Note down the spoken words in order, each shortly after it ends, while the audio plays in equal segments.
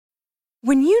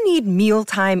When you need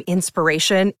mealtime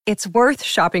inspiration, it's worth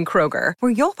shopping Kroger,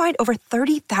 where you'll find over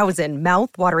 30,000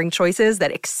 mouth-watering choices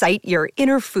that excite your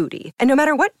inner foodie. And no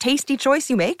matter what tasty choice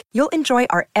you make, you'll enjoy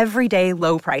our everyday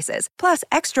low prices, plus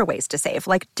extra ways to save,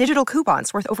 like digital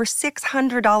coupons worth over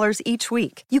 $600 each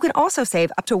week. You can also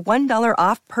save up to $1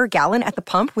 off per gallon at the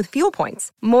pump with fuel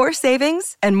points. More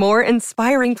savings and more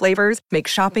inspiring flavors make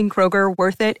shopping Kroger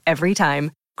worth it every time.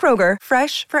 Kroger,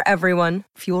 fresh for everyone.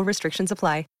 Fuel restrictions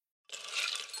apply.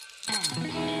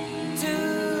 Tunes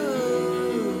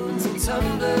and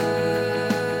tumblers.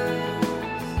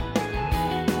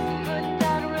 Put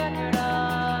that record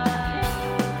on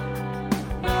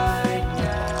right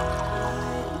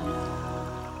now.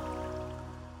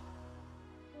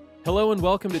 Hello and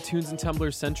welcome to Tunes and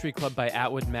Tumblers Century Club by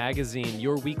Atwood Magazine,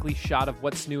 your weekly shot of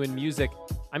what's new in music.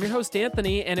 I'm your host,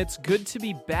 Anthony, and it's good to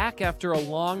be back after a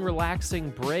long,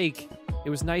 relaxing break. It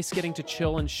was nice getting to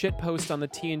chill and shitpost on the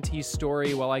TNT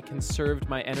story while I conserved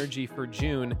my energy for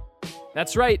June.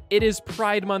 That's right, it is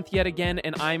Pride Month yet again,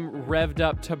 and I'm revved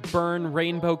up to burn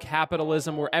rainbow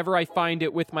capitalism wherever I find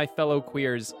it with my fellow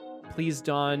queers. Please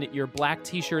don your black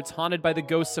t-shirts haunted by the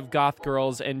ghosts of goth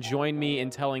girls and join me in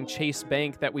telling Chase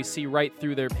Bank that we see right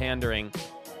through their pandering.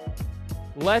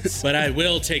 But I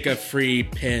will take a free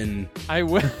pin. I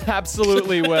will,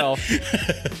 absolutely will.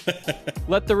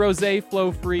 Let the rosé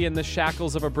flow free in the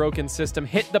shackles of a broken system.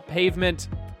 Hit the pavement.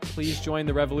 Please join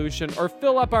the revolution or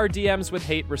fill up our DMs with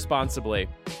hate responsibly.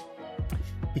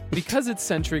 Because it's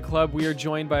Century Club, we are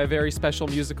joined by a very special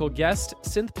musical guest.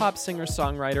 Synth-pop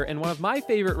singer-songwriter and one of my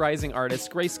favorite rising artists,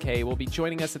 Grace K, will be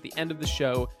joining us at the end of the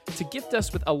show to gift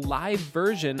us with a live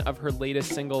version of her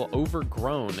latest single,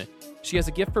 Overgrown. She has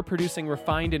a gift for producing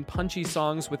refined and punchy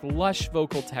songs with lush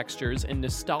vocal textures and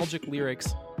nostalgic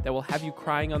lyrics that will have you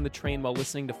crying on the train while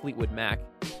listening to Fleetwood Mac.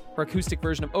 Her acoustic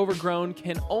version of Overgrown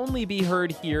can only be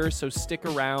heard here, so stick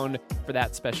around for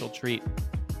that special treat.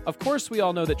 Of course, we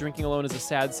all know that drinking alone is a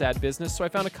sad, sad business, so I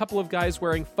found a couple of guys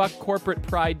wearing Fuck Corporate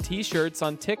Pride t-shirts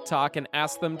on TikTok and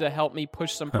asked them to help me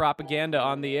push some propaganda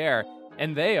on the air.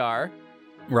 And they are...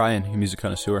 Ryan, your music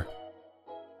connoisseur.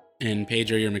 And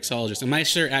Pedro, your mixologist. And my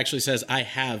shirt actually says, I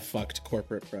have fucked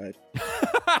corporate pride.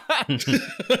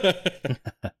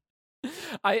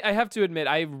 I have to admit,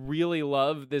 I really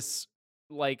love this,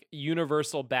 like,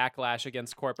 universal backlash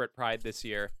against corporate pride this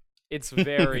year. It's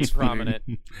very prominent.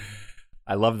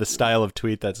 I love the style of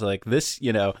tweet that's like, this,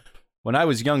 when I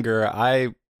was younger, I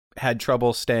had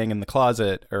trouble staying in the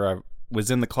closet, or I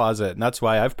was in the closet, and that's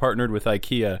why I've partnered with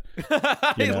IKEA.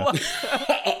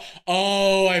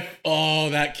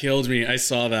 That killed me. I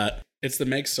saw that. It's the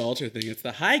Meg Salter thing. It's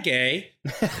the hi gay.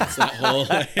 It's that whole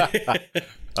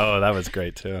Oh, that was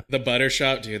great too. The butter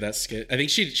shop, dude, that skit. I think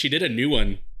she did a new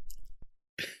one.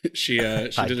 she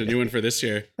did a new one for this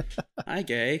year. Hi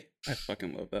gay. I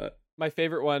fucking love that. My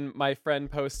favorite one, my friend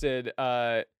posted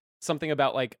something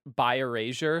about, like, buy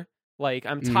erasure. Like,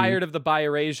 I'm tired of the buy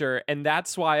erasure, and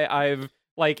that's why I've,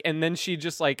 like, and then she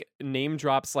just, like, name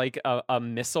drops, like, a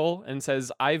missile and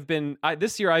says,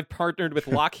 this year I've partnered with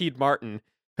Lockheed Martin.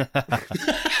 I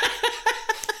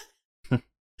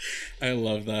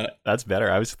love that. That's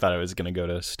better. I always thought I was going to go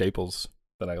to Staples,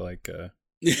 but I like I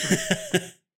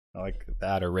like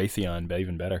that, or Raytheon, but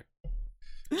even better.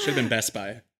 Should have been Best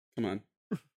Buy. Come on.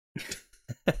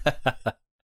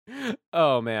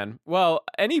 Oh man. Well,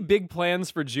 any big plans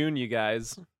for June, you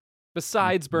guys?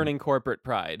 Besides burning corporate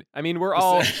pride. I mean, we're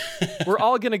all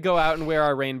going to go out and wear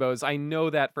our rainbows. I know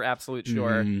that for absolute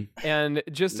sure. And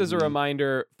just as a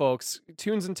reminder, folks,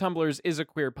 Tunes and Tumblers is a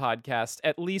queer podcast.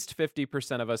 At least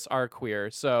 50% of us are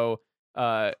queer. So,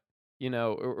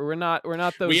 we're not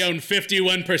those. We own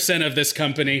 51% of this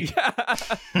company.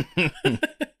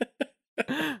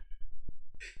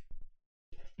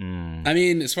 I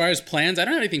mean, as far as plans, I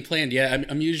don't have anything planned yet.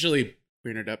 I'm usually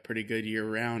weirded up pretty good year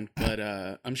round, but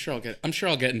I'm sure I'll get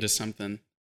into something.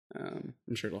 I'm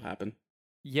sure it'll happen.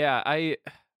 Yeah, I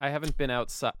haven't been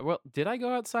outside. Well, did I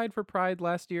go outside for Pride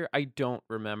last year? I don't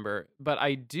remember, but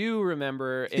I do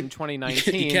remember in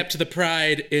 2019. You kept the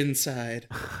pride inside.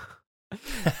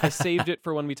 I saved it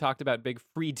for when we talked about Big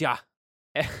Frida.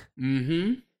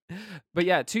 Mm-hmm. But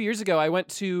yeah, 2 years ago, I went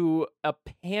to a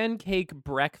pancake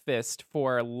breakfast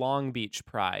for Long Beach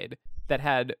Pride that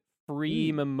had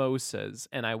free mimosas,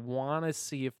 and I want to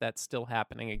see if that's still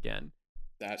happening again.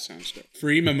 That sounds good.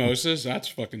 Free mimosas? That's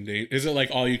fucking dangerous. Is it like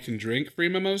all you can drink free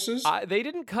mimosas? They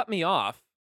didn't cut me off.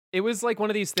 It was like one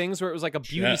of these things where it was like a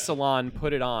beauty salon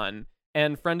put it on,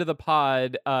 and friend of the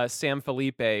pod, Sam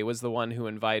Felipe, was the one who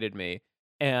invited me.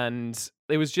 And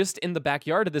it was just in the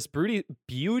backyard of this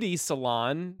beauty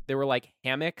salon. There were like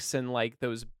hammocks and like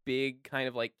those big kind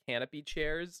of like canopy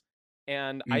chairs.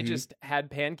 and I Mhm. just had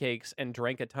pancakes and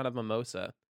drank a ton of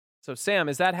mimosa. So Sam,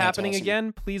 is that happening awesome.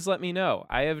 again? Please let me know.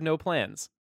 I have no plans.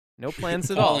 No plans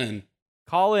at Call all. in.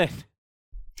 Call in.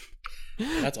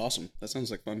 That's awesome. That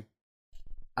sounds like fun.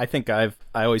 I think I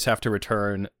always have to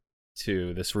return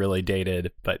to this really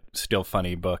dated but still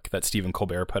funny book that Stephen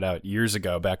Colbert put out years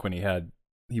ago, back when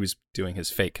he was doing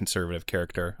his fake conservative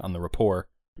character on the Rapport,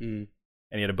 Mm.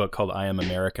 and he had a book called I Am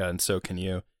America and So Can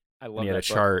You. I And love he had that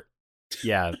a book. chart,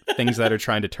 things that are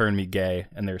trying to turn me gay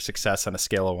and their success on a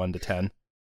scale of 1 to 10.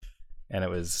 And it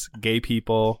was gay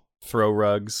people, throw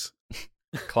rugs,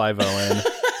 Clive Owen,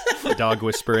 dog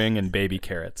whispering, and baby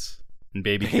carrots. And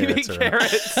baby Baby carrots are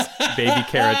carrots. baby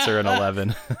carrots are an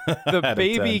 11. The out of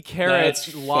baby 10. carrots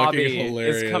That's fucking lobby is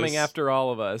hilarious. coming after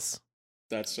all of us.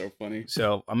 That's so funny.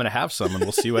 So I'm gonna have some, and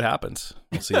we'll see what happens.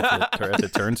 We'll see if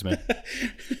it turns me.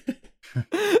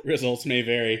 Results may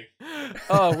vary.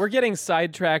 Oh, we're getting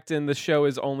sidetracked and the show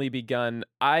has only begun.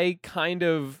 I kind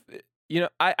of,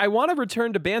 I want to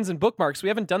return to bands and bookmarks. We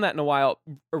haven't done that in a while.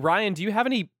 Ryan, do you have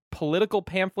any political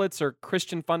pamphlets or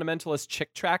Christian fundamentalist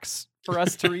chick tracts for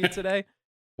us to read today?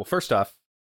 Well, first off,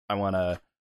 I want to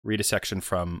read a section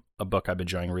from a book I've been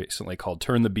enjoying recently called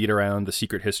 "Turn the Beat Around: The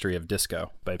Secret History of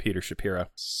Disco" by Peter Shapiro.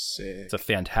 Sick. It's a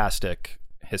fantastic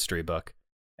history book,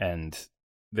 and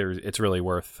it's really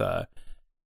worth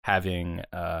having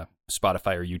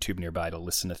Spotify or YouTube nearby to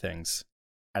listen to things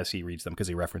as he reads them, because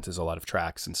he references a lot of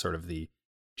tracks and sort of the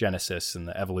genesis and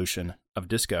the evolution of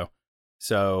disco.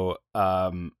 So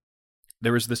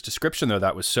there was this description, though,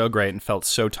 that was so great and felt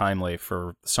so timely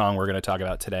for the song we're going to talk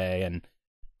about today, and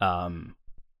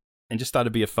just thought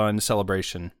it'd be a fun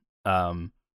celebration.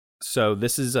 So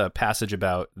this is a passage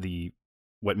about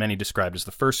what many described as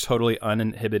the first totally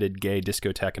uninhibited gay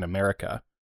discotheque in America,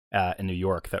 in New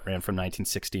York, that ran from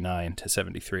 1969 to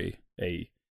 73 AE.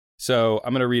 So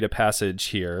I'm going to read a passage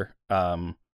here.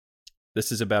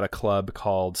 This is about a club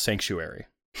called Sanctuary.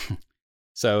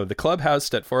 So the club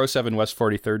housed at 407 West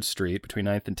 43rd Street between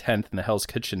 9th and 10th in the Hell's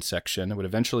Kitchen section would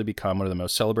eventually become one of the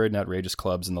most celebrated and outrageous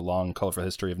clubs in the long, colorful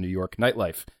history of New York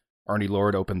nightlife. Arnie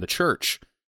Lord opened the Church,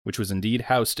 which was indeed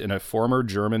housed in a former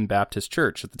German Baptist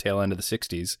church at the tail end of the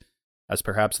 60s, as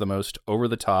perhaps the most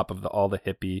over-the-top of all the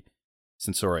hippie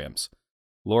sensoriums.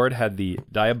 Lord had the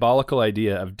diabolical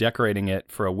idea of decorating it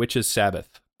for a witch's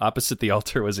Sabbath. Opposite the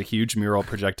altar was a huge mural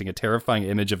projecting a terrifying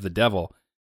image of the devil,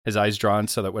 his eyes drawn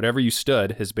so that wherever you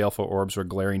stood, his baleful orbs were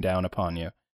glaring down upon you.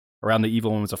 Around the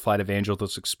evil one was a flight of angels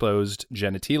with exposed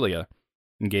genitalia,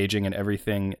 engaging in every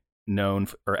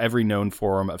known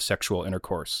form of sexual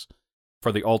intercourse.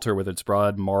 For the altar, with its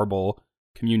broad marble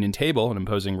communion table and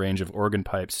imposing range of organ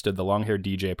pipes, stood the long-haired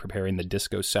DJ preparing the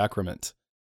disco sacrament.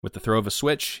 With the throw of a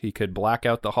switch, he could black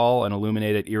out the hall and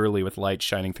illuminate it eerily with light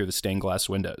shining through the stained glass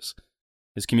windows.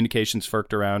 His communications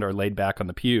lurked around or laid back on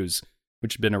the pews,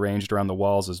 which had been arranged around the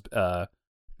walls as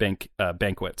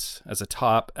banquets. As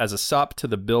a sop to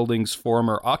the building's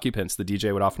former occupants, the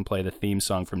DJ would often play the theme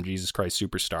song from Jesus Christ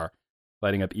Superstar,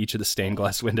 lighting up each of the stained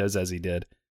glass windows as he did.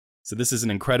 So this is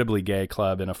an incredibly gay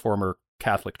club in a former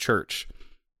Catholic church.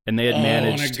 And they had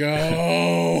managed...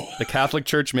 go. The Catholic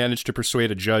Church managed to persuade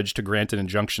a judge to grant an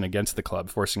injunction against the club,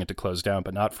 forcing it to close down,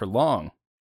 but not for long.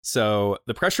 So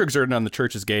the pressure exerted on the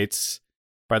church's gates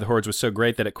by the hordes was so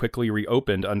great that it quickly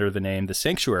reopened under the name The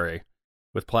Sanctuary,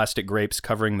 with plastic grapes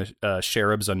covering the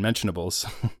cherub's unmentionables.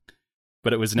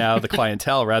 But it was now the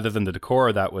clientele rather than the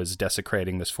decor that was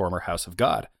desecrating this former house of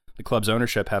God. The club's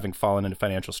ownership, having fallen into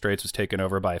financial straits, was taken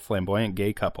over by a flamboyant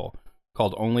gay couple,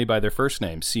 called only by their first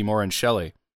names, Seymour and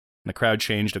Shelley, and the crowd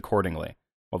changed accordingly.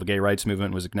 While the gay rights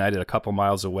movement was ignited a couple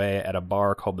miles away at a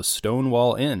bar called the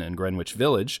Stonewall Inn in Greenwich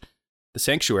Village, the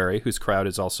Sanctuary, whose crowd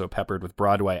is also peppered with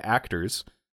Broadway actors,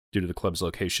 due to the club's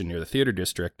location near the theater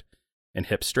district, and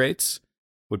hip straights,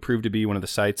 would prove to be one of the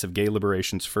sites of gay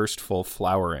liberation's first full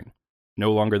flowering.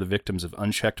 No longer the victims of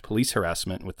unchecked police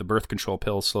harassment, with the birth control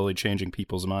pill slowly changing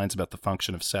people's minds about the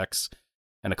function of sex,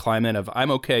 and a climate of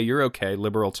I'm okay, you're okay,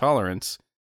 liberal tolerance,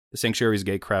 the Sanctuary's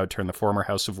gay crowd turned the former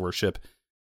house of worship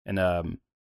and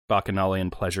Bacchanalian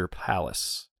pleasure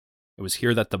palace. It was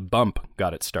here that the bump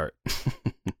got its start.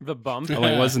 The bump? Only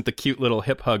it wasn't the cute little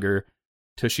hip hugger,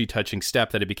 tushy touching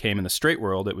step that it became in the straight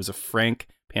world. It was a frank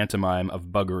pantomime of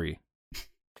buggery.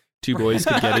 Two boys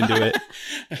could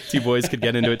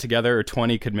get into it together, or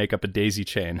 20 could make up a daisy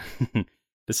chain.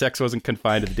 The sex wasn't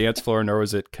confined to the dance floor, nor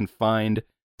was it confined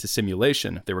to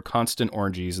simulation. There were constant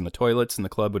orgies in the toilets, and the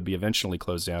club would be eventually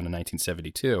closed down in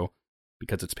 1972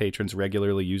 because its patrons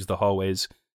regularly used the hallways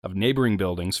of neighboring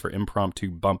buildings for impromptu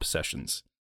bump sessions.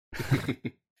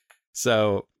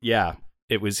 So, yeah,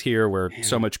 it was here where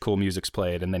so much cool music's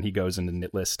played, and then he goes in and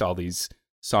lists all these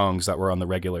songs that were on the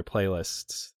regular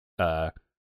playlists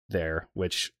there,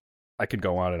 which I could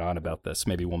go on and on about this.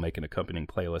 Maybe we'll make an accompanying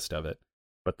playlist of it.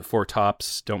 But the Four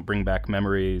Tops, Don't Bring Back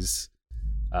Memories,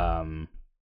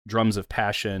 Drums of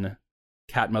Passion,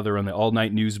 Cat Mother and the All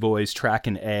Night Newsboys, Track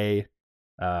and A,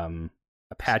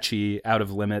 Apache, Out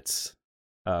of Limits,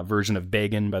 version of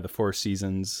Beggin' by the Four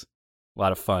Seasons. A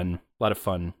lot of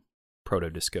fun proto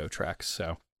disco tracks.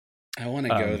 So I want to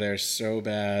go there so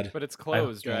bad. But it's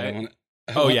closed, right?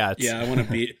 I want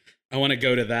to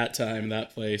go to that time,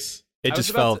 that place. It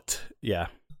just felt,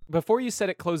 Before you said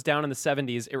it closed down in the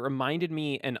 70s, it reminded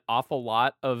me an awful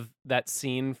lot of that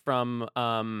scene from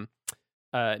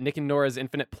Nick and Nora's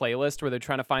Infinite Playlist where they're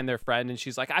trying to find their friend and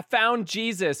she's like, I found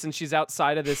Jesus, and she's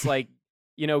outside of this like,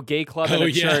 gay club in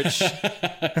a church.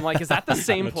 I'm like, is that the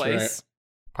same place?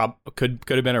 Right. Could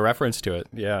have been a reference to it.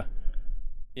 Yeah.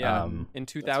 Yeah. In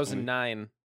 2009.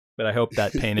 But I hope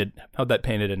that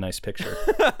painted a nice picture.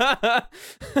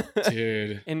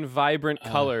 Dude. In vibrant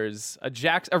colors.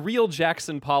 A real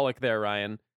Jackson Pollock there,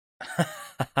 Ryan.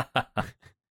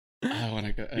 I want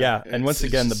to go. Yeah, and once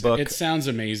again, the book. It sounds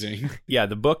amazing. Yeah,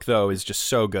 the book, though, is just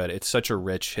so good. It's such a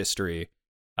rich history.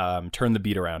 Turn the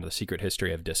Beat Around, The Secret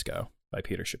History of Disco by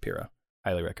Peter Shapiro.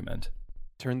 Highly recommend.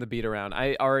 Turn the Beat Around.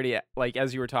 I already,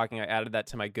 as you were talking, I added that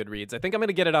to my Goodreads. I think I'm going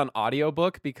to get it on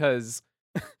audiobook because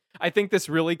I think this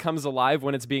really comes alive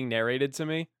when it's being narrated to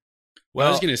me. Well,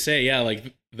 I was going to say, yeah,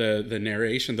 like the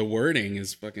narration, the wording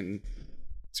is fucking...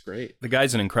 It's great. The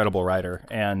guy's an incredible writer,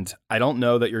 and I don't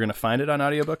know that you're going to find it on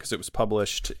audiobook because it was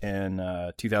published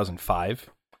in 2005,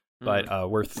 but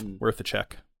worth a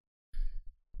check.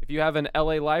 If you have an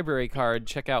LA Library card,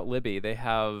 check out Libby. They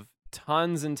have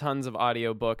tons and tons of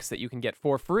audiobooks that you can get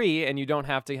for free, and you don't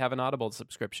have to have an Audible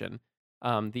subscription.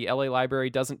 The LA Library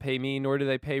doesn't pay me, nor do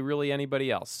they pay really anybody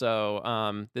else.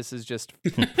 So this is just...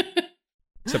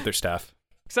 Except their staff.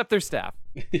 Except their staff.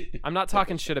 I'm not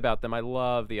talking shit about them. I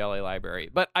love the LA Library.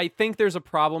 But I think there's a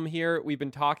problem here. We've been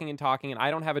talking, and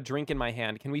I don't have a drink in my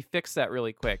hand. Can we fix that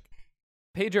really quick?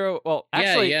 Pedro, well,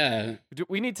 actually,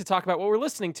 we need to talk about what we're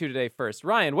listening to today first.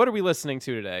 Ryan, what are we listening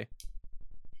to today?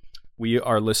 We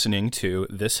are listening to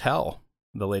This Hell,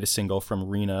 the latest single from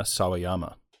Rina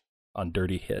Sawayama on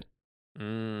Dirty Hit.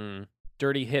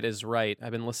 Dirty Hit is right.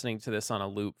 I've been listening to this on a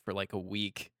loop for like a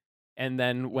week. And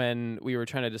then when we were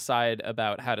trying to decide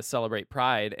about how to celebrate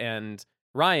Pride, and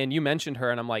Ryan, you mentioned her,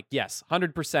 and I'm like, yes,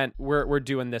 100%, we're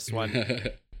doing this one.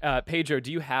 Pedro,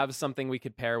 do you have something we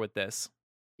could pair with this?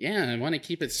 Yeah, I want to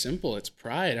keep it simple. It's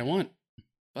Pride. I want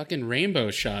fucking rainbow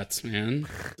shots, man.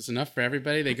 It's enough for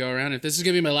everybody. They go around. If this is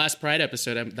going to be my last Pride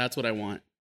episode, that's what I want.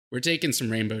 We're taking some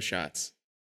rainbow shots.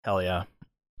 Hell yeah.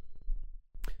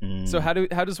 So how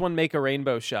does one make a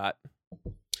rainbow shot?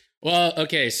 Well,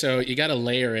 okay, so you got to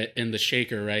layer it in the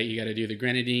shaker, right? You got to do the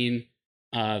grenadine,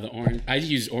 the orange. I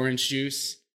use orange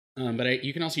juice, but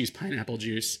you can also use pineapple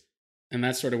juice. And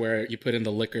that's sort of where you put in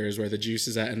the liquors, where the juice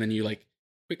is at, and then you like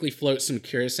quickly float some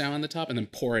curacao on the top and then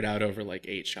pour it out over like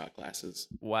 8 shot glasses.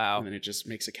 Wow. And then it just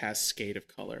makes a cascade of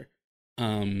color.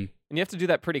 And you have to do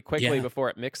that pretty quickly before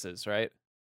it mixes, right?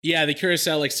 Yeah, the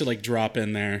curacao likes to like drop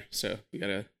in there, so you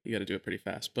gotta do it pretty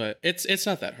fast. But it's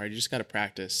not that hard. You just gotta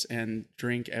practice and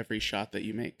drink every shot that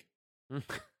you make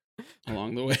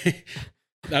along the way.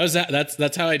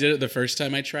 That's how I did it the first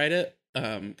time I tried it,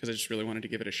 because I just really wanted to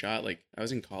give it a shot. Like I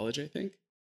was in college, I think,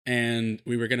 and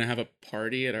we were gonna have a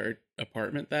party at our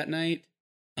apartment that night,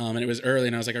 and it was early,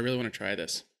 and I was like, I really want to try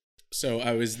this. So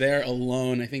I was there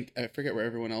alone. I forget where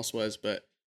everyone else was, but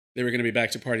they were going to be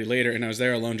back to party later, and I was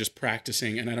there alone just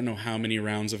practicing, and I don't know how many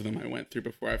rounds of them I went through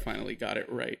before I finally got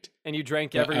it right. And you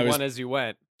drank every one as you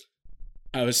went.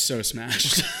 I was so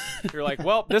smashed. You're like,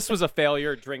 well, this was a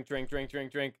failure. Drink.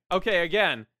 Okay,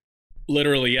 again.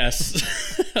 Literally,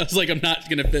 yes. I was like, I'm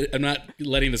not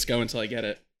letting this go until I get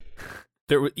it.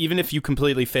 Even if you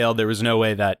completely failed, there was no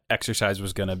way that exercise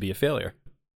was going to be a failure.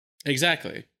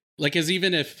 Exactly. Like, as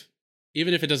even if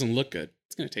it doesn't look good,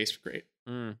 it's going to taste great.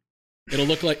 It'll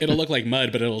look like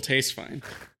mud, but it'll taste fine.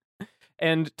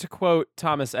 And to quote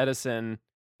Thomas Edison,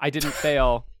 I didn't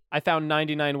fail. I found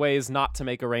 99 ways not to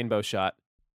make a rainbow shot.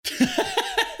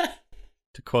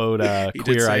 To quote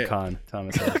queer icon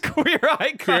Thomas Edison. Queer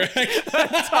icon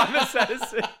Thomas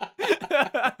Edison.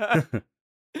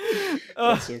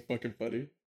 That's so fucking funny.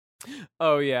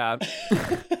 Oh yeah.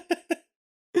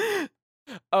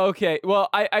 Okay, well,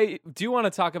 I do want to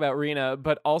talk about Rina,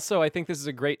 but also I think this is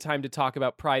a great time to talk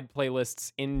about Pride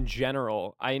playlists in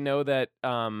general. I know that,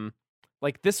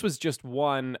 this was just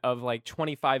one of,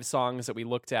 25 songs that we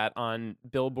looked at on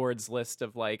Billboard's list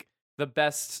of, the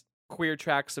best queer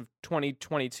tracks of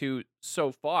 2022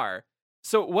 so far.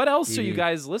 So what else are you Mhm.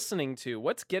 guys listening to?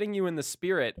 What's getting you in the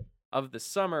spirit of the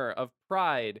summer, of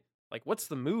Pride? Like, what's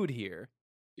the mood here?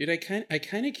 Dude, I kind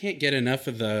of can't get enough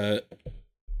of the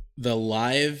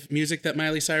live music that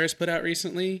Miley Cyrus put out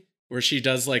recently, where she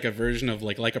does like a version of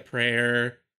like a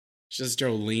prayer. She does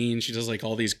Jolene. She does like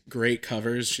all these great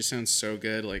covers. She sounds so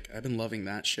good. Like I've been loving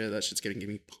that shit. That shit's getting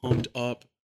me pumped up.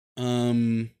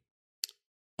 Omar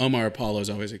Apollo is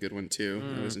always a good one too.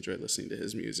 I always enjoyed listening to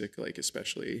his music, like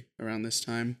especially around this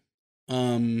time.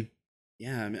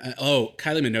 Yeah. I mean,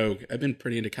 Kylie Minogue. I've been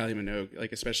pretty into Kylie Minogue.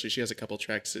 Like especially, she has a couple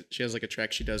tracks. She has like a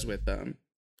track she does with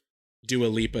Dua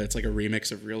Lipa. It's like a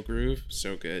remix of Real Groove.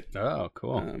 So good. Oh,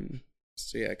 cool.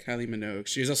 So yeah, Kylie Minogue.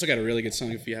 She's also got a really good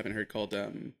song if you haven't heard called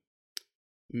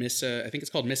Miss. I think it's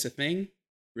called Miss a Thing.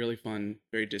 Really fun,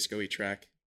 very disco-y track.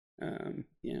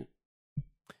 Yeah.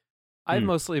 I've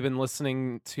mostly been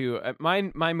listening to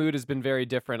my mood has been very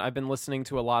different. I've been listening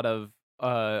to a lot of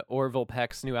Orville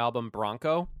Peck's new album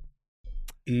Bronco.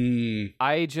 Pony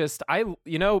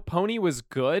was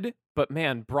good, but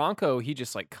man, Bronco, he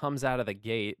just like comes out of the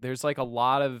gate. There's like a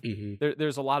lot of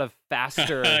there's a lot of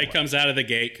faster. He comes out of the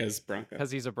gate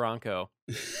because he's a Bronco.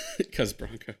 Because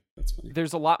Bronco. That's funny.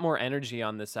 There's a lot more energy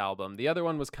on this album. The other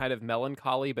one was kind of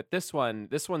melancholy, but this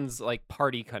one's like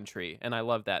party country, and I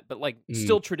love that. But like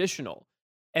still traditional.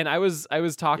 And I was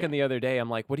talking the other day. I'm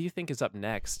like, what do you think is up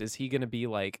next? Is he gonna be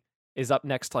like? Is up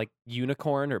next like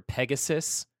Unicorn or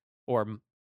Pegasus or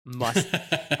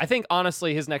I think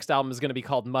honestly his next album is going to be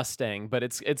called Mustang, but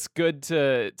it's good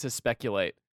to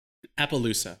speculate.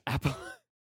 Appaloosa.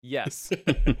 Yes.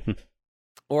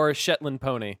 Or Shetland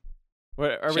Pony.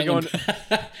 Are we going?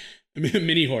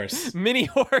 Mini Horse. Mini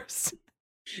Horse.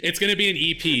 It's going to be an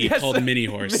EP called Mini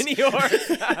Horse. Mini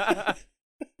Horse.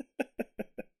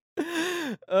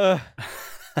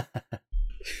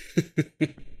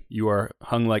 You are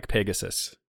hung like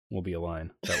Pegasus will be a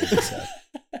line that will be said.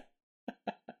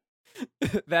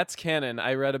 That's canon.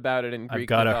 I read about it in Greek I've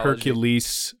got mythology. a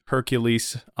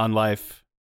Hercules on life.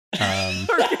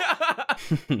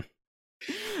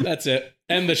 That's it.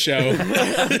 End the show.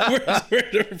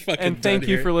 we're fucking And thank done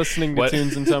you here. for listening to What?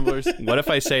 Tunes and Tumblers. What if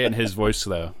I say it in his voice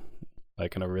though?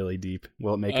 Like in a really deep.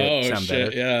 Will it make it sound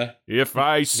shit, better? yeah. If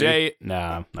I say it,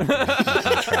 nah, I'm not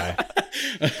gonna try.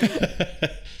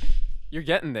 You're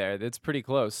getting there. It's pretty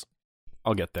close.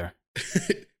 I'll get there.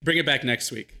 Bring it back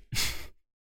next week.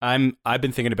 I've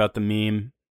been thinking about the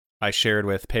meme I shared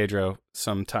with Pedro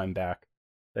some time back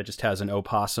that just has an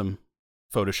opossum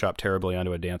photoshopped terribly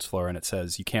onto a dance floor, and it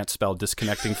says, "You can't spell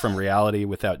disconnecting from reality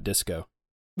without disco."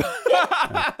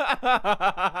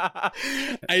 I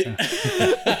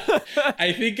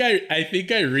think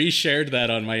I reshared that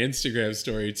on my Instagram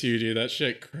story too, dude. That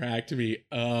shit cracked me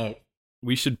up.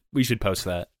 We should post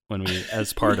that when we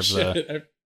as part of the.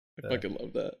 I fucking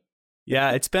love that.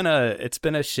 Yeah, it's been a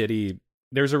shitty.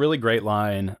 There's a really great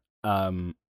line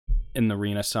in the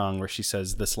Rena song where she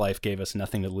says, "This life gave us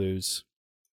nothing to lose,"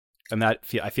 and I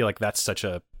feel like that's such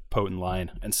a potent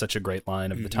line and such a great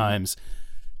line of the times.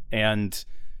 And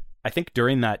I think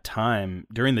during that time,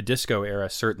 during the disco era,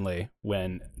 certainly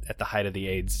when at the height of the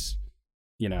AIDS,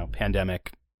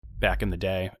 pandemic back in the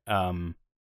day,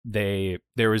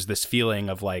 there was this feeling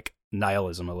of like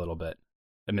nihilism a little bit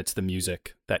amidst the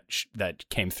music that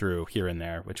came through here and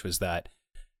there, which was that,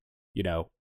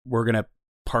 we're going to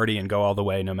party and go all the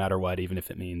way no matter what, even if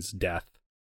it means death.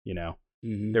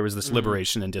 There was this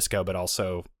liberation in disco, but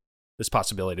also this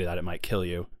possibility that it might kill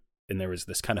you. And there was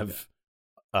this kind of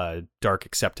dark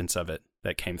acceptance of it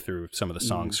that came through some of the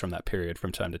songs from that period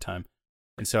from time to time.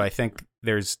 And so I think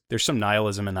there's some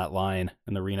nihilism in that line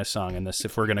in the Rena song, and this,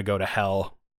 if we're going to go to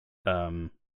hell,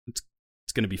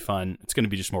 it's going to be fun. It's going to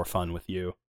be just more fun with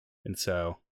you. And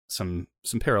so some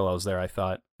parallels there, I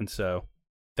thought. And so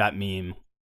that meme,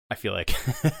 I feel like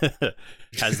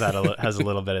has a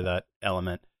little bit of that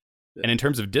element. And in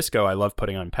terms of disco, I love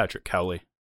putting on Patrick Cowley,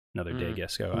 another day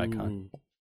disco icon,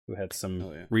 who had some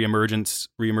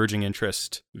reemerging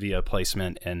interest via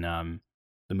placement in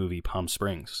the movie Palm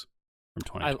Springs from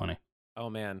 2020. Oh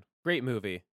man, great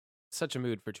movie. Such a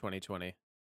mood for 2020.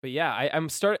 But yeah, I'm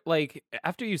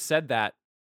after you said that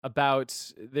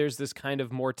about there's this kind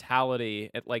of mortality,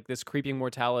 like this creeping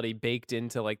mortality baked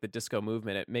into like the disco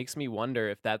movement. It makes me wonder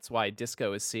if that's why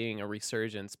disco is seeing a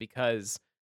resurgence, because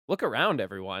look around,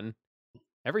 everyone.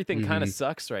 Everything kind of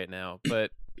sucks right now,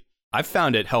 but I've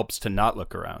found it helps to not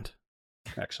look around,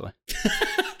 actually.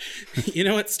 You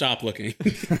know what? Stop looking.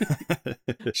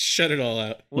 Shut it all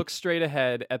out. look straight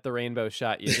ahead at the rainbow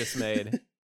shot you just made.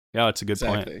 Yeah, it's a good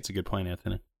point. Exactly. It's a good point,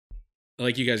 Anthony.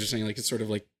 Like you guys are saying, like it's sort of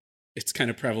like it's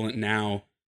kind of prevalent now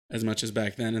as much as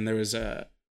back then. And there was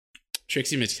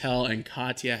Trixie Mattel and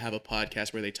Katya have a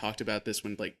podcast where they talked about this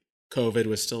when like COVID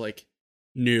was still like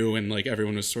new and like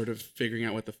everyone was sort of figuring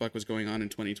out what the fuck was going on in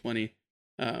 2020.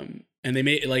 And they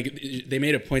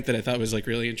made a point that I thought was like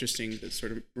really interesting that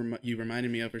sort of you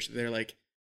reminded me of. Where they're like,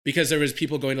 because there was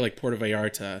people going to like Puerto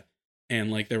Vallarta and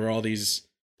like there were all these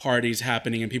parties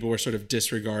happening and people were sort of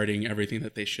disregarding everything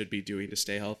that they should be doing to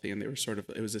stay healthy. And they were sort of,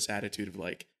 it was this attitude of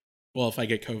like, well, if I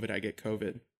get COVID, I get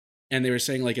COVID. And they were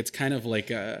saying like, it's kind of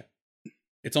like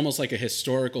it's almost like a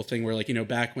historical thing where like, you know,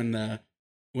 back when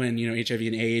you know, HIV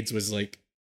and AIDS was like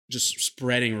just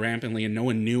spreading rampantly and no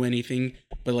one knew anything.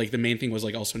 But like the main thing was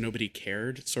like also nobody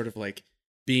cared. Sort of like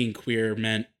being queer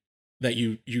meant that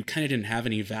you kind of didn't have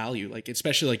any value, like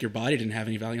especially like your body didn't have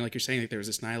any value. Like you're saying, like there was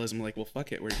this nihilism, like, well,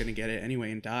 fuck it, we're gonna get it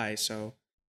anyway and die, so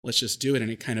let's just do it.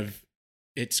 And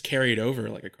it's carried over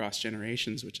like across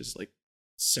generations, which is like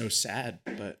so sad,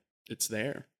 but it's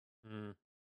there.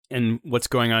 And what's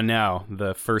going on now?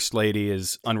 The First Lady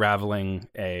is unveiling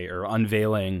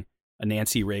a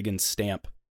Nancy Reagan stamp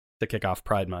to kick off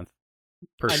Pride Month.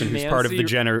 Person who's part of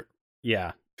the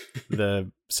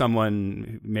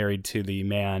someone married to the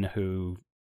man who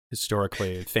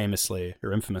historically, famously,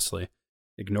 or infamously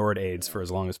ignored AIDS for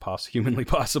as long as humanly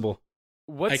possible.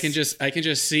 I can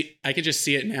just see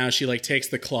it now. She like takes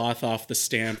the cloth off the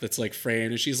stamp that's like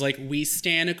framed, and she's like, "We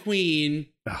stan a queen."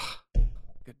 Ugh.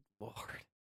 Good Lord.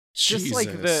 Jesus. Just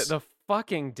like the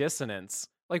fucking dissonance.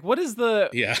 Like what is the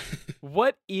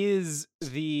what is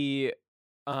the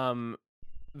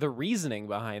reasoning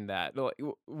behind that? Like,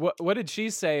 what did she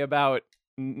say about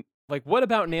like what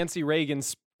about Nancy Reagan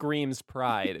screams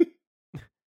pride?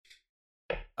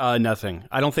 Nothing.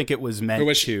 I don't think it was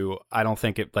meant to. I don't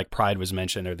think it like pride was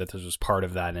mentioned or that this was part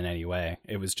of that in any way.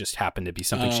 It was just happened to be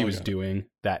something she was doing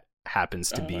that happens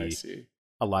to be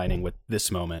aligning with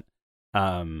this moment.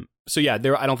 So yeah,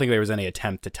 I don't think there was any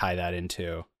attempt to tie that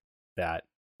into that. At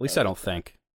least I don't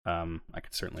think. I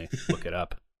could certainly look it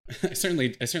up. I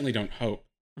certainly don't hope.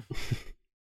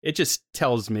 It just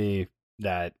tells me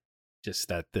that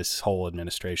this whole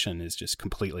administration is just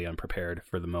completely unprepared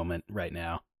for the moment right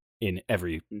now in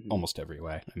almost every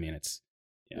way. I mean, it's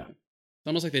It's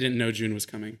almost like they didn't know June was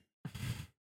coming.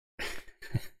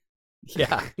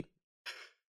 Yeah.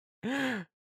 I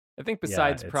think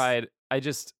besides Pride,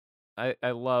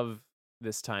 I love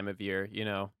this time of year, you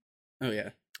know. Oh yeah.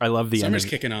 I love the summer's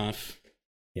kicking off.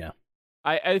 Yeah.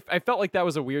 I felt like that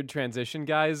was a weird transition,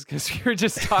 guys, because you're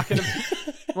just talking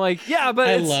like, yeah, but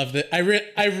I love that.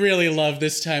 I really love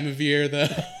this time of year, though.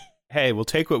 Hey, we'll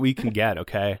take what we can get,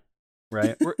 okay?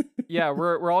 Right?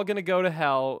 We're all gonna go to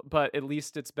hell, but at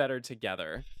least it's better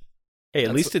together. Hey,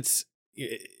 at least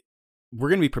we're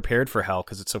gonna be prepared for hell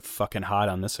because it's so fucking hot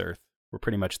on this earth. We're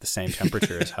pretty much the same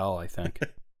temperature as hell, I think.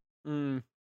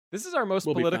 This is our most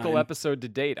political episode to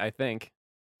date, I think.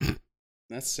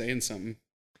 That's saying something.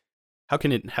 How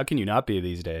can you not be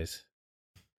these days?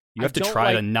 You have to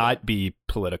try to not be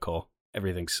political.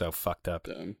 Everything's so fucked up.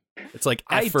 It's like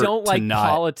effort I don't like to not...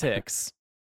 politics.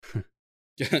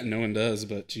 Yeah, no one does,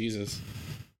 but Jesus.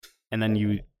 And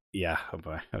then oh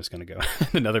boy, I was gonna go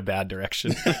in another bad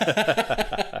direction.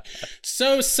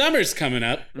 So summer's coming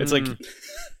up. It's like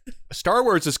Star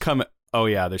Wars is coming. Oh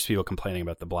yeah, there's people complaining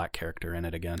about the black character in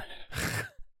it again.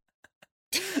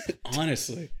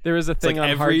 Honestly, there is a thing on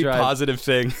every hard drive. Positive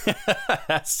thing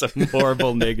has some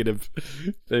horrible negative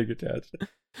thing attached.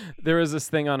 There is this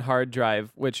thing on hard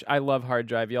drive, which I love hard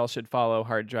drive. Y'all should follow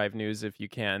hard drive news if you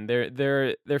can.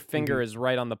 Their finger is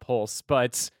right on the pulse,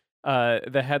 but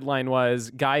the headline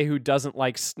was guy who doesn't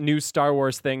like new Star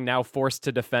Wars thing now forced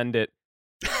to defend it.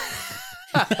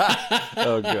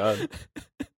 Oh god.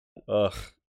 Ugh.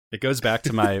 It goes back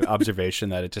to my observation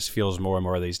that it just feels more and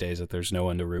more these days that there's no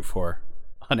one to root for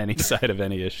on any side of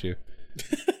any issue.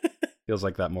 Feels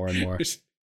like that more and more.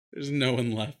 There's no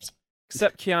one left.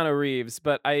 Except Keanu Reeves,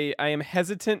 but I am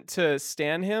hesitant to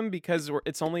stan him because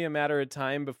it's only a matter of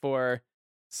time before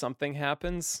something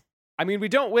happens. I mean, we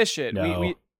don't wish it.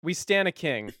 No. We stan a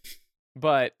king,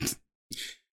 but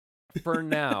for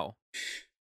now.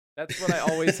 That's what I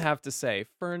always have to say.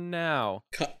 For now.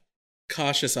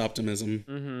 Cautious optimism.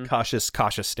 Mm-hmm. Cautious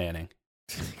standing.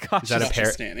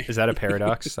 Is that a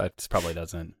paradox? That probably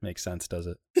doesn't make sense, does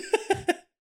it?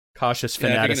 Cautious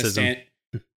fanaticism.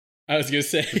 I was gonna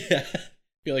say, yeah. I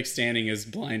feel like standing is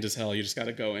blind as hell. You just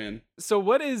gotta go in. So,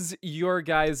 what is your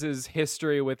guys'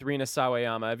 history with Rina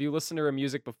Sawayama? Have you listened to her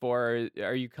music before? Or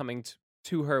are you coming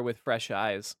to her with fresh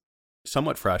eyes?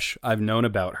 Somewhat fresh. I've known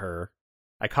about her.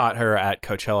 I caught her at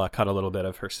Coachella. Caught a little bit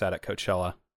of her set at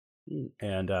Coachella,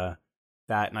 and I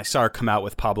saw her come out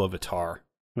with Pablo Vittar,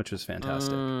 which was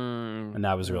fantastic. Mm, And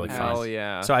that was really fun. hell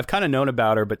yeah. So I've kind of known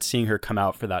about her, but seeing her come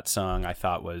out for that song, I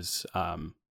thought was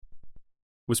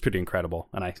pretty incredible.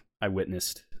 And I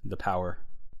witnessed the power.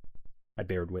 I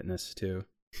bared witness to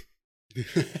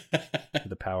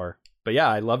the power. But yeah,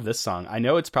 I love this song. I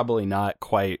know it's probably not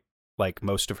quite like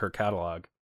most of her catalog,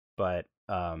 but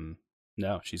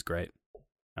no, she's great.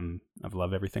 I've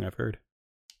loved everything I've heard.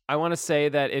 I want to say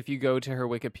that if you go to her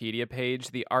Wikipedia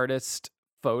page, the artist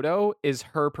photo is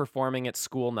her performing at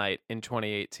School Night in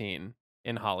 2018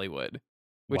 in Hollywood,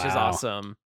 which is Wow.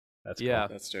 awesome. That's cool. Yeah.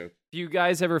 That's dope. If you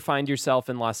guys ever find yourself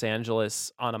in Los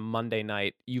Angeles on a Monday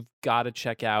night, you've got to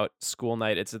check out School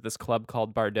Night. It's at this club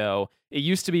called Bardot. It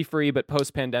used to be free, but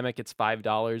post-pandemic, it's $5.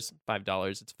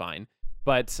 $5, it's fine.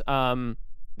 But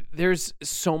there's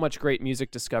so much great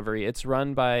music discovery. It's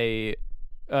run by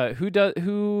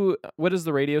what is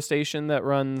the radio station that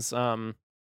runs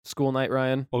School Night,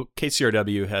 Ryan? Well,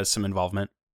 KCRW has some involvement,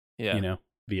 Yeah. you know,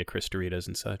 via Chris Doritas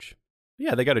and such.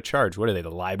 Yeah, they got to charge. What are they, the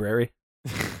library?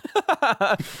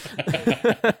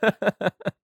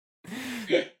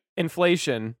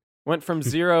 Inflation went from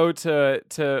 0 to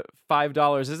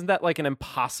 $5. Isn't that like an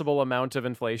impossible amount of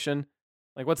inflation?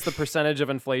 Like, what's the percentage of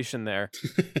inflation there?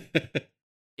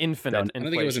 Infinite I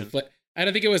don't think it was inflation. I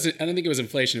don't think it was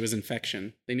inflation. It was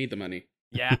infection. They need the money.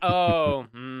 Yeah. Oh,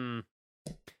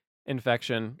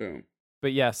 infection. Boom.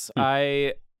 But yes,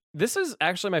 this is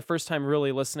actually my first time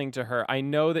really listening to her. I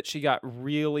know that she got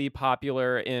really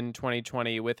popular in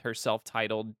 2020 with her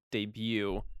self-titled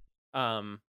debut.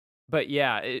 But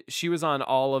yeah, she was on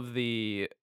all of the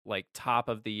like top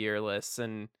of the year lists,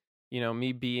 and you know,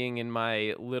 me being in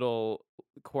my little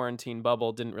quarantine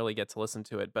bubble didn't really get to listen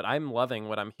to it, but I'm loving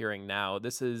what I'm hearing now.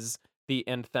 This is the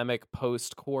anthemic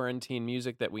post-quarantine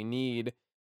music that we need.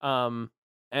 And,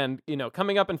 you know,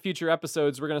 coming up in future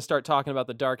episodes, we're going to start talking about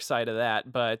the dark side of that,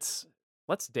 but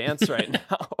let's dance right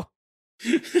now.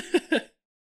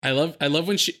 I love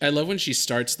when she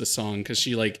starts the song, because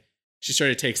she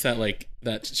sort of takes that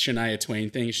Shania Twain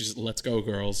thing. She's let's go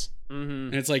girls. Mm-hmm.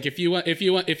 And it's like, if you want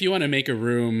to make a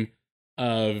room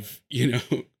of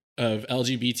of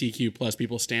LGBTQ plus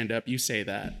people stand up, you say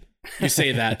that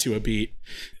to a beat.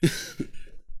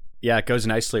 Yeah, it goes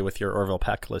nicely with your Orville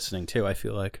Peck listening too, I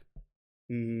feel like.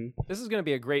 Mm-hmm. This is going to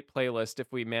be a great playlist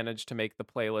if we manage to make the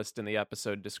playlist in the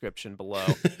episode description below.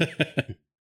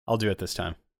 I'll do it this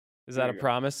time. Is that a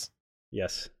promise?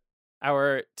 Yes.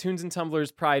 Our Tunes and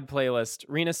Tumblers Pride playlist: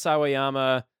 Rina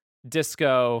Sawayama,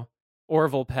 Disco,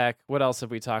 Orville Peck. What else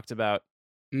have we talked about?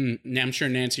 I'm sure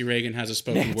Nancy Reagan has a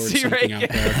spoken word Nancy something Reagan.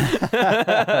 out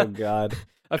there. Oh God.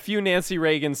 A few Nancy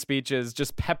Reagan speeches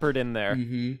just peppered in there.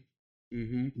 Mm-hmm.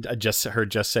 Mm-hmm.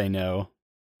 Just say no.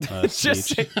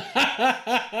 Just Speech.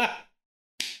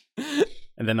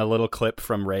 And then a little clip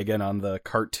from Reagan on the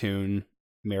cartoon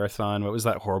marathon. What was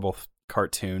that horrible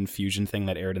cartoon fusion thing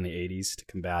that aired in the 80s to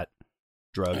combat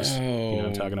drugs? You know what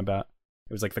I'm talking about?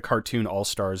 It was like the cartoon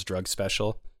All-Stars drug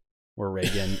special where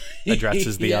Reagan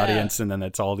addresses the Yeah. audience, and then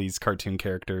it's all these cartoon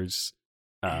characters.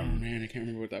 Oh man, I can't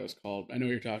remember what that was called. I know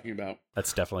what you're talking about.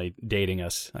 That's definitely dating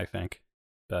us, I think.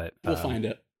 But We'll find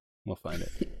it. We'll find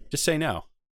it. Just say no.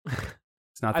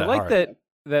 It's not that I like hard.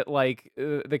 that like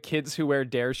the kids who wear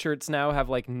Dare shirts now have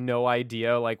like no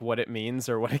idea like what it means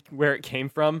or where it came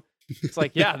from. It's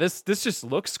like, yeah, this just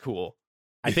looks cool.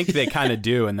 I think they kind of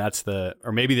do, and that's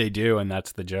or maybe they do, and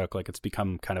that's the joke. Like, it's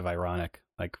become kind of ironic.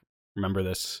 Like, remember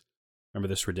this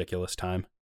ridiculous time.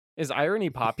 Is irony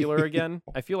popular again?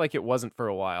 I feel like it wasn't for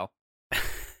a while.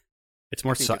 It's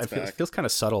more, think it it's feels, back. feels kind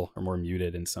of subtle or more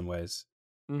muted in some ways.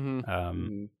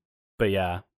 Mm-hmm. But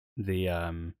yeah,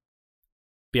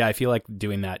 yeah, I feel like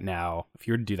doing that now, if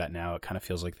you were to do that now, it kind of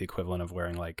feels like the equivalent of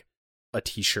wearing like a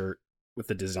t-shirt with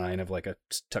the design of like a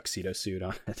tuxedo suit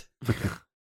on it.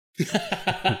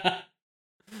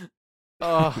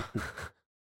 Oh,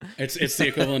 It's the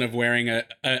equivalent of wearing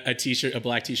a t-shirt, a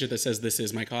black t-shirt that says "This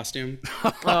is my costume."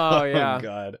 Oh, yeah. Oh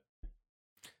God.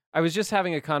 I was just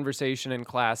having a conversation in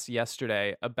class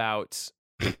yesterday about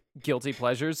guilty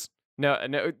pleasures. No,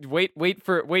 wait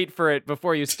for it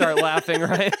before you start laughing,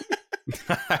 right?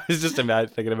 I was just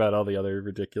thinking about all the other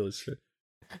ridiculous shit.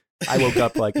 I woke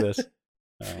up like this.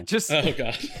 Just Oh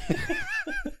god.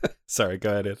 Sorry, go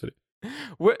ahead, Anthony.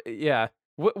 what? Yeah.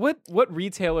 What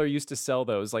retailer used to sell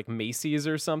those? Like Macy's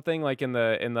or something? Like in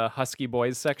the Husky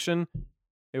Boys section?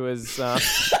 It was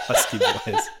Husky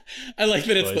Boys. I like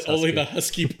that it's Boys only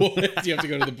Husky. the Husky Boys. You have to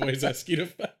go to the Boys Husky to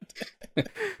find it.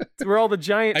 it's where all the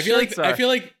giant I feel shirts like are.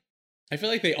 I feel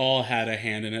like they all had a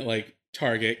hand in it. Like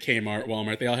Target, Kmart,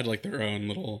 Walmart. They all had like their own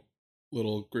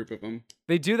little group of them.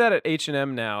 They do that at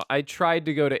H&M now. I tried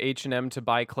to go to H&M to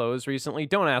buy clothes recently.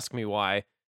 Don't ask me why.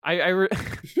 I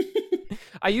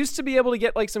used to be able to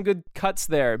get like some good cuts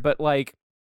there, but like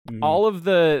Mm. all of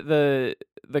the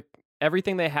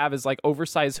everything they have is like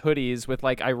oversized hoodies with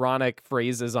like ironic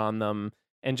phrases on them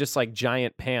and just like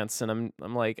giant pants, and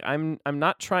I'm like I'm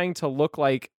not trying to look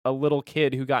like a little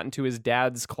kid who got into his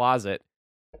dad's closet.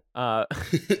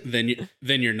 then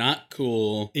you're not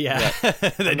cool. Yeah.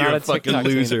 Then not you're a a fucking TikTok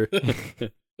loser.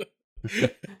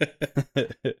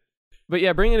 But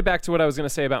yeah, bringing it back to what I was going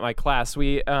to say about my class,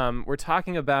 we're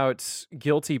talking about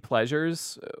guilty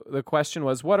pleasures. The question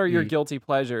was, what are your guilty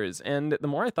pleasures? And the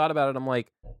more I thought about it, I'm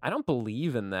like, I don't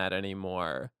believe in that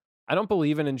anymore. I don't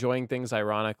believe in enjoying things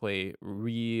ironically,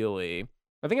 really.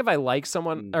 I think if I like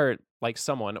someone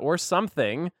or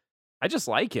something, I just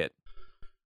like it.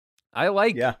 I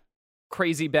like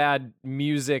crazy bad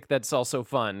music that's also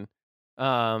fun.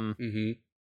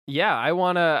 Yeah, I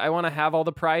wanna have all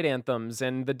the pride anthems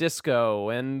and the disco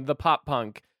and the pop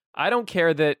punk. I don't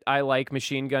care that I like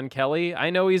Machine Gun Kelly. I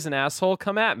know he's an asshole.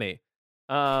 Come at me.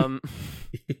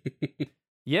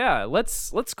 Yeah,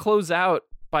 let's close out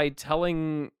by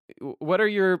telling what are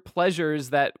your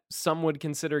pleasures that some would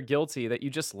consider guilty that you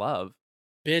just love.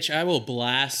 Bitch, I will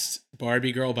blast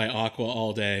Barbie Girl by Aqua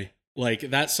all day. Like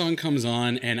that song comes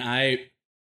on and I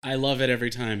love it every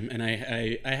time, and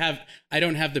I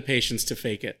don't have the patience to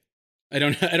fake it. I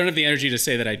don't have the energy to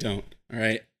say that I don't. All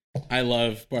right, I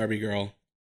love Barbie Girl.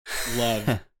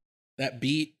 Love that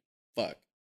beat. Fuck.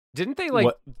 Didn't they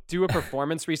do a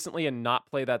performance recently and not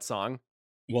play that song?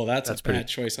 Well, that's a pretty bad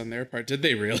choice on their part. Did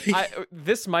they really?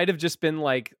 This might have just been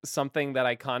like something that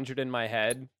I conjured in my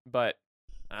head, but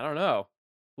I don't know.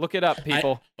 Look it up,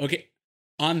 people. Okay.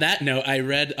 On that note, I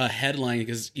read a headline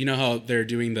because you know how they're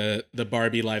doing the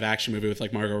Barbie live action movie with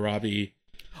like Margot Robbie.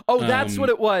 Oh, that's what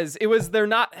it was. It was they're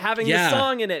not having the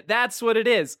song in it. That's what it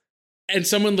is. And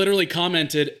someone literally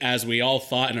commented, as we all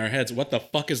thought in our heads, what the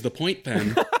fuck is the point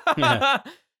then?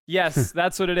 Yes,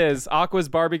 that's what it is. Aqua's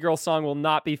Barbie Girl song will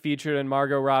not be featured in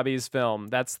Margot Robbie's film.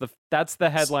 That's the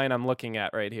headline I'm looking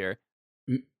at right here.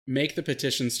 Make the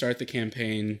petition, start the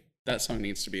campaign. That song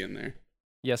needs to be in there.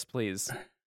 Yes, please.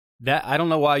 That I don't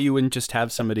know why you wouldn't just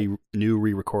have somebody new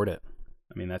re-record it.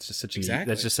 I mean, that's just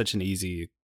such an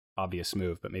easy, obvious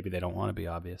move. But maybe they don't want to be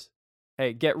obvious.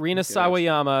 Hey, get Rina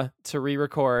Sawayama to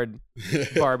re-record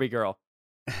Barbie Girl.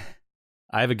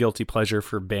 I have a guilty pleasure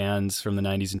for bands from the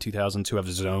 90s and 2000s who have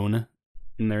Zone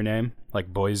in their name,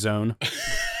 like Boyzone,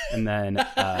 and then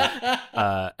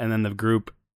the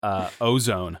group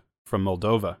Ozone from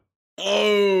Moldova.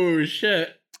 Oh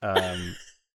shit!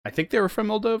 I think they were from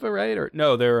Moldova, right? Or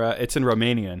no, they're it's in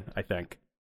Romanian, I think.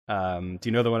 Do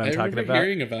you know the one I'm talking about? I remember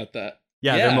hearing about that.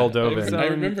 Yeah, they're Moldovan. I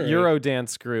remember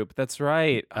Eurodance group. That's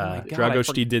right. Oh my God,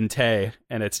 Dragosti Dinte,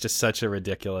 and it's just such a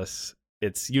ridiculous.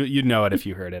 It's you know it if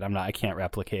you heard it. I can't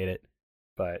replicate it,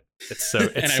 but it's so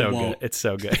good. It's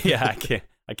so good. Yeah,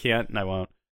 I can't, and I won't.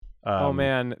 Oh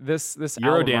man, this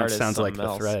Eurodance sounds like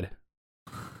else. the thread.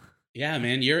 Yeah,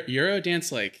 man,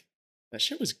 Eurodance, like that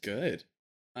shit was good.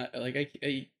 I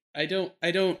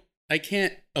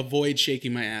can't avoid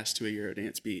shaking my ass to a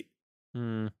Eurodance beat.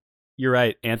 You're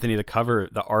right, Anthony.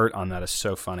 The art on that is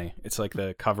so funny. It's like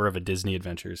the cover of a Disney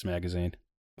Adventures magazine.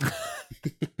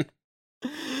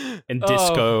 And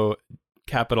disco,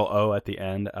 capital O at the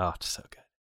end. Oh, it's so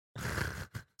good.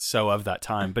 So of that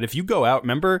time. But if you go out,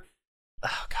 remember,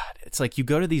 oh God, it's like you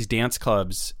go to these dance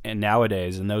clubs and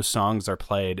nowadays, and those songs are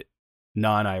played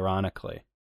non-ironically.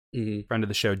 Mm-hmm. Friend of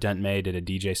the show, Dent May, did a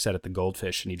DJ set at the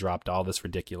Goldfish, and he dropped all this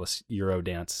ridiculous Euro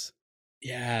dance.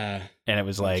 Yeah. And it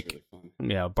was like, really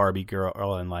you know, Barbie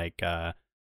Girl and like,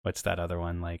 what's that other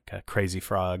one? Like Crazy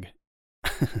Frog.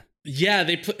 Yeah,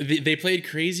 they played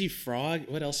Crazy Frog.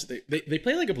 What else? They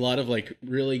played like a lot of like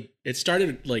really. It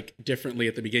started like differently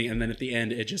at the beginning, and then at the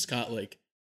end, it just got like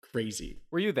crazy.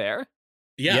 Were you there?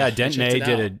 Yeah, Dent May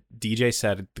did a DJ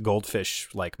set at the Goldfish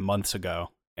like months ago,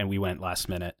 and we went last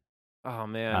minute. Oh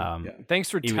man!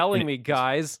 Thanks for telling me,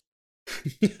 guys.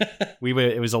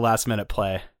 It was a last minute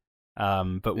play,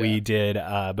 but we did.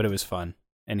 But it was fun,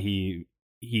 and he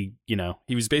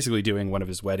was basically doing one of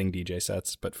his wedding DJ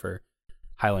sets, but for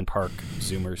Highland Park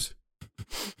Zoomers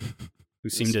who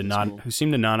seem to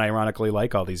non-ironically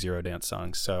like all these Eurodance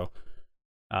songs. So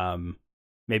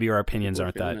maybe our opinions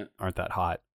aren't that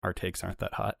hot. Our takes aren't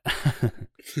that hot.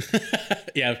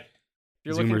 Yeah. If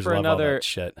you're looking Zoomers for love all another that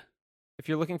shit. If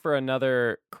you're looking for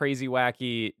another crazy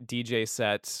wacky DJ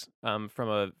set from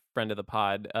a friend of the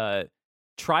pod,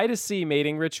 try to see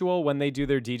Mating Ritual when they do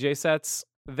their DJ sets.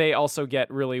 They also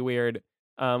get really weird.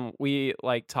 We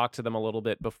like talked to them a little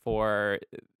bit before.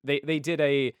 They did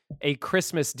a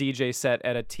Christmas DJ set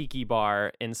at a tiki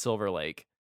bar in Silver Lake.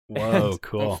 Whoa, Oh,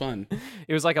 cool. fun.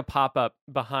 It was like a pop-up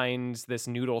behind this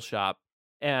noodle shop,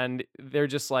 and they're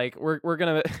just like, we're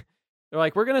gonna they're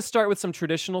like, we're gonna start with some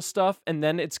traditional stuff, and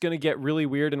then it's gonna get really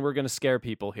weird, and we're gonna scare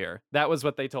people here. That was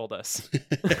what they told us.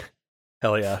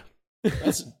 Hell yeah.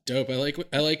 That's dope. I like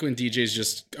when DJs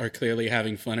just are clearly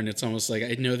having fun, and it's almost like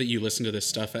I know that you listen to this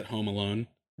stuff at home alone.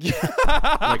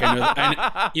 Like I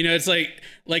know, you know, it's like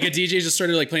a DJ just sort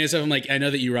of like playing stuff. I'm like, I know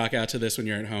that you rock out to this when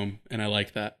you're at home, and I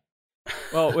like that.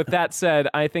 Well, with that said,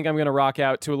 I think I'm gonna rock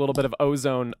out to a little bit of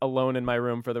Ozone alone in my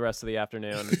room for the rest of the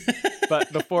afternoon.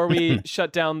 But before we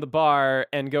shut down the bar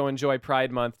and go enjoy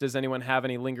Pride Month, does anyone have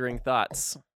any lingering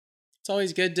thoughts? It's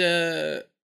always good to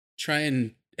try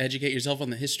and educate yourself on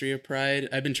the history of Pride.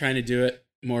 I've been trying to do it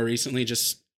more recently,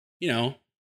 just, you know,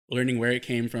 learning where it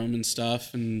came from and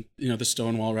stuff, and, you know, the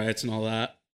Stonewall riots and all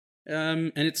that.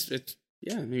 And it's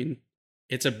yeah, I mean,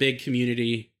 it's a big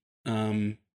community,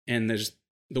 and there's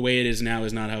the way it is now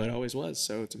is not how it always was.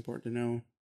 So it's important to know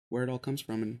where it all comes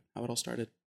from and how it all started.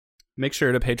 Make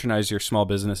sure to patronize your small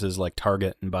businesses like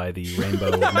Target and buy the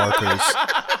rainbow markers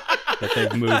that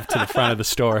they've moved to the front of the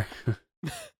store.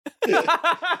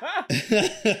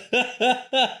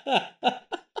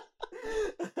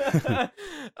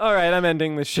 All right, I'm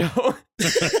ending the show.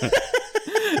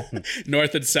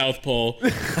 North and South Pole.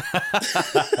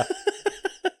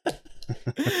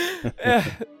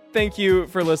 Thank you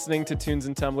for listening to Tunes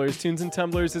and Tumblers. Tunes and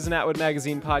Tumblers is an Atwood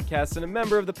Magazine podcast and a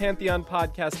member of the Pantheon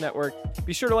Podcast Network.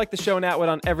 Be sure to like the show in Atwood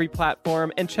on every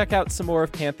platform and check out some more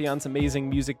of Pantheon's amazing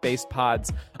music-based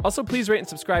pods. Also, please rate and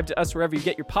subscribe to us wherever you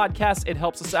get your podcasts. It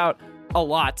helps us out a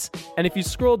lot. And if you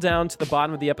scroll down to the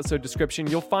bottom of the episode description,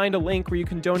 you'll find a link where you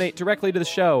can donate directly to the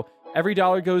show. Every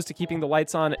dollar goes to keeping the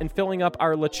lights on and filling up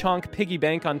our LeChonk piggy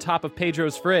bank on top of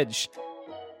Pedro's fridge.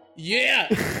 Yeah.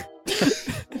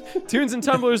 Tunes and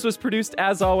Tumblers was produced,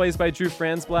 as always, by Drew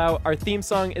Franzblau. Our theme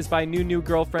song is by New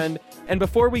Girlfriend. And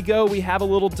before we go, we have a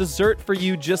little dessert for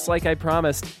you, just like I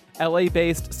promised.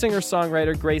 LA-based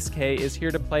singer-songwriter Grace K is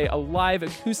here to play a live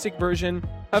acoustic version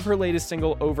of her latest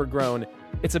single, Overgrown.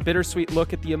 It's a bittersweet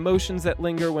look at the emotions that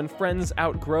linger when friends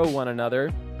outgrow one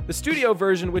another. The studio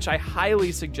version, which I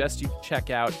highly suggest you check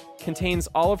out, contains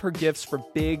all of her gifts for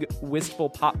big, wistful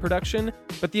pop production,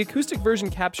 but the acoustic version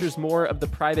captures more of the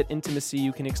private intimacy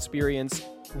you can experience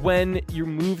when you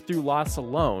move through loss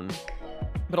alone.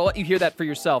 But I'll let you hear that for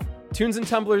yourself. Tunes and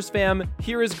Tumblers fam,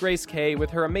 here is Grace K with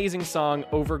her amazing song,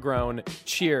 Overgrown.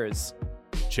 Cheers.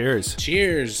 Cheers.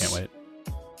 Cheers. Can't wait.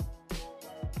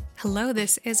 Hello,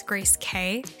 this is Grace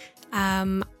K.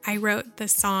 I wrote the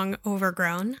song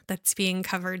Overgrown that's being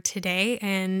covered today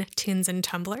in Tunes and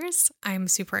Tumblers. I'm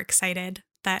super excited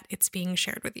that it's being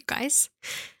shared with you guys.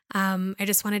 I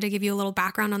just wanted to give you a little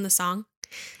background on the song.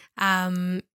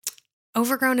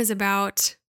 Overgrown is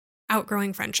about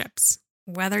outgrowing friendships,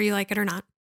 whether you like it or not.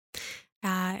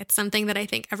 It's something that I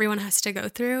think everyone has to go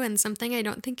through and something I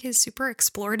don't think is super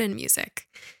explored in music.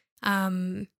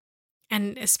 And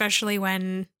especially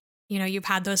when you know, you've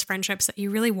had those friendships that you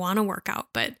really want to work out,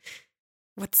 but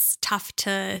what's tough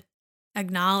to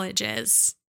acknowledge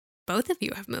is both of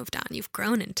you have moved on. You've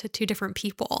grown into two different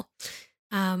people.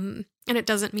 And it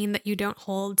doesn't mean that you don't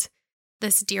hold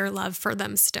this dear love for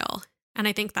them still. And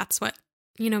I think that's what,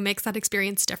 you know, makes that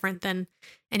experience different than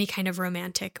any kind of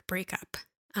romantic breakup.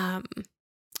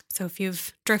 So if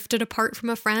you've drifted apart from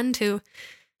a friend who,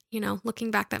 you know,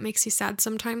 looking back, that makes you sad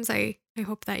sometimes, I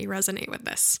hope that you resonate with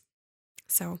this.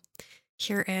 So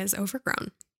here is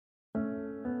Overgrown.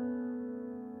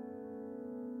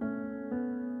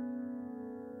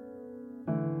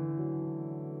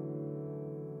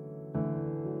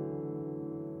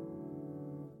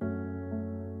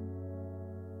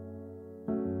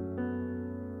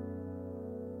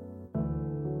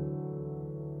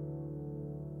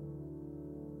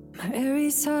 My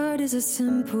Aries heart is a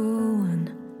simple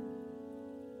one.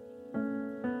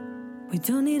 We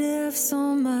don't need to have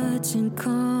so much in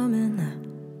common,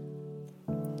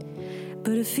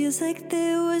 but it feels like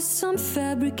there was some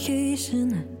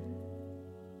fabrication.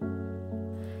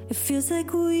 It feels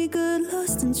like we got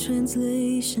lost in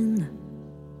translation.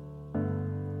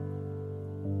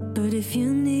 But if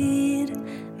you need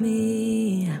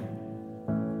me,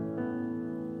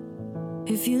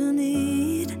 if you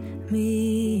need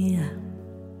me,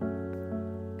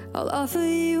 I'll offer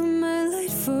you my light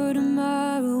for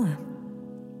tomorrow.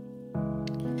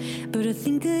 But I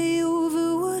think I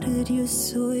overwatered your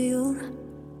soil.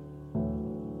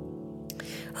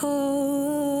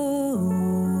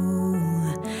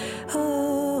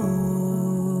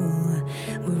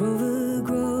 We're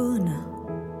overgrown.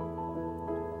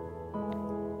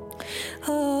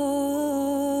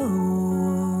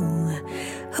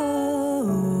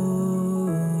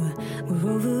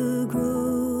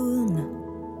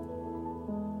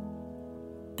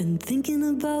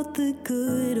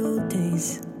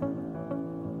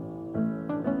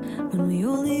 when we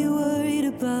only worried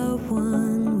about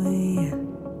one way.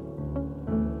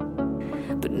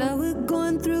 But now we're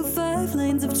going through 5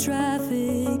 lanes of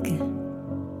traffic,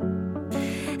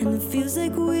 and it feels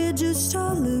like we're just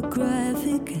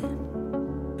holographic.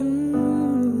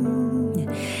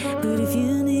 But if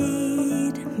you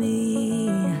need me,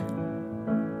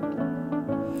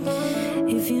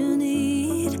 if you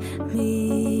need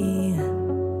me,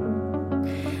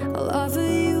 I'll offer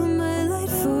you my light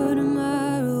for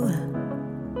tomorrow.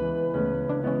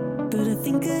 But I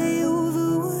think I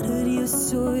overwatered your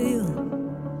soil.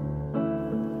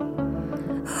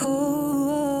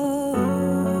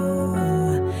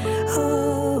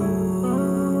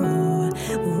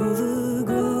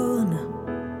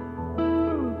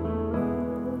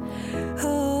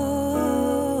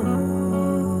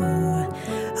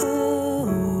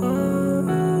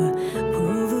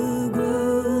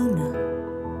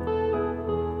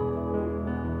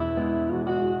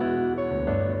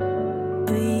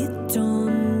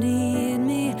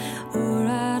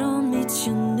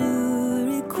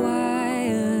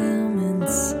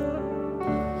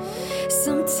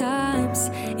 Sometimes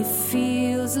it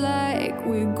feels like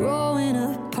we're growing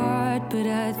apart, but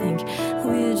I think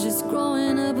we're just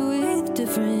growing up with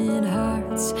different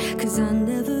hearts. 'Cause I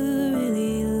never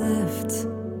really left,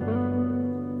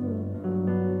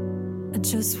 I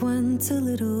just went a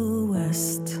little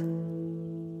west.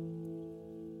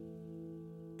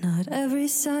 Not every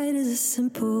side is a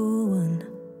simple one.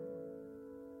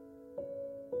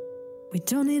 We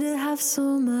don't need to have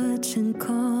so much in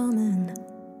common,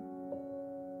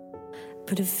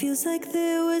 but it feels like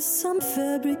there was some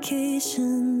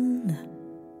fabrication.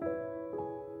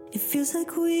 It feels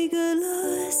like we got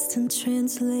lost in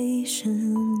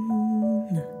translation.